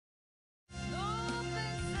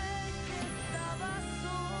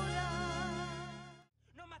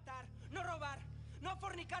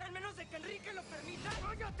comunicar al menos de que Enrique lo permita?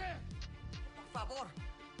 ¡Cállate! Por favor.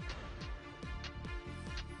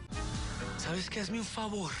 ¿Sabes qué? Hazme un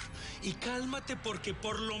favor y cálmate porque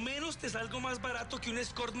por lo menos te salgo más barato que un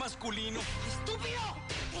escort masculino. ¡Estúpido!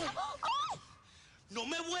 ¡No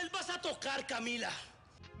me vuelvas a tocar, Camila!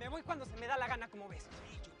 Me voy cuando se me da la gana, como ves.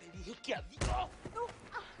 Yo te dije que adiós. No.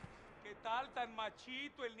 ¿Qué tal tan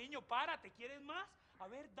machito el niño? Párate, ¿quieres más? A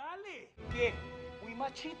ver, dale. ¿Qué? ¿Muy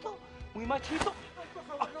machito? ¿Muy machito? Ay, por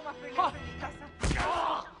favor, no más peleas en mi casa.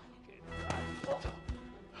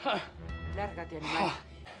 Lárgate, animal.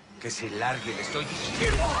 Que se largue, le estoy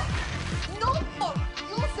diciendo. ¡No, por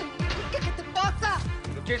Dios, Enrique! ¿Qué te pasa?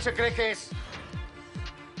 ¿Pero quién se cree que es?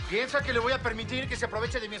 ¿Piensa que le voy a permitir que se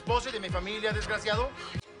aproveche de mi esposa y de mi familia, desgraciado?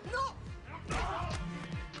 ¡No!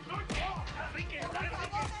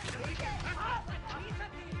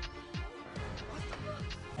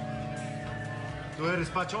 ¿Tú eres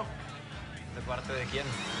Pacho? ¿De parte de quién?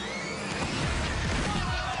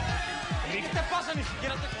 ¿Qué te pasa? Ni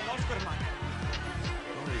siquiera te conozco, hermano.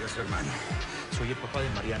 No me digas, hermano. Soy el papá de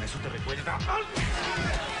Mariana, ¿eso te recuerda?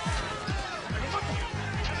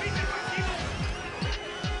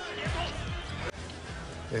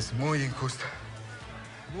 Es muy injusta.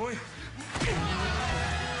 Muy.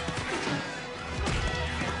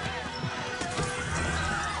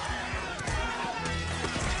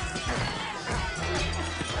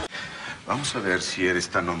 Vamos a ver si eres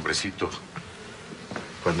tan hombrecito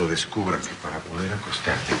cuando descubran que para poder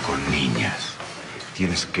acostarte con niñas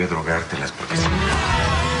tienes que drogártelas porque si no...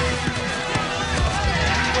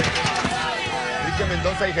 Enrique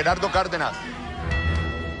Mendoza y Gerardo Cárdenas.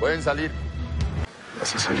 Pueden salir.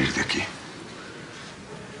 Vas a salir de aquí.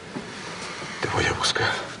 Te voy a buscar.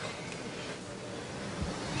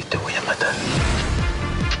 Y te voy a matar.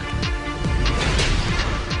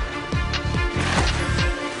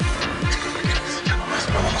 Ya no más,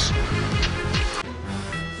 vámonos.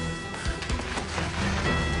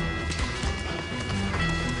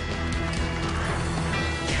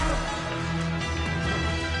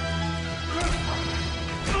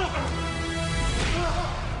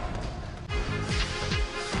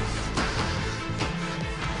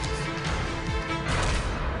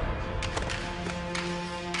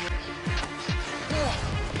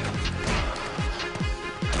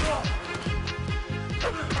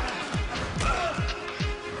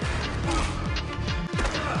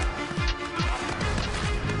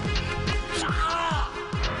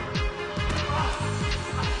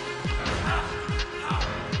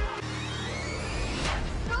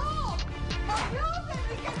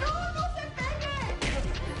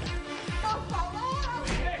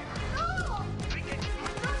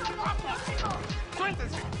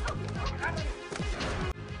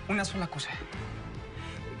 Una sola cosa,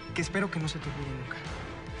 que espero que no se te olvide nunca.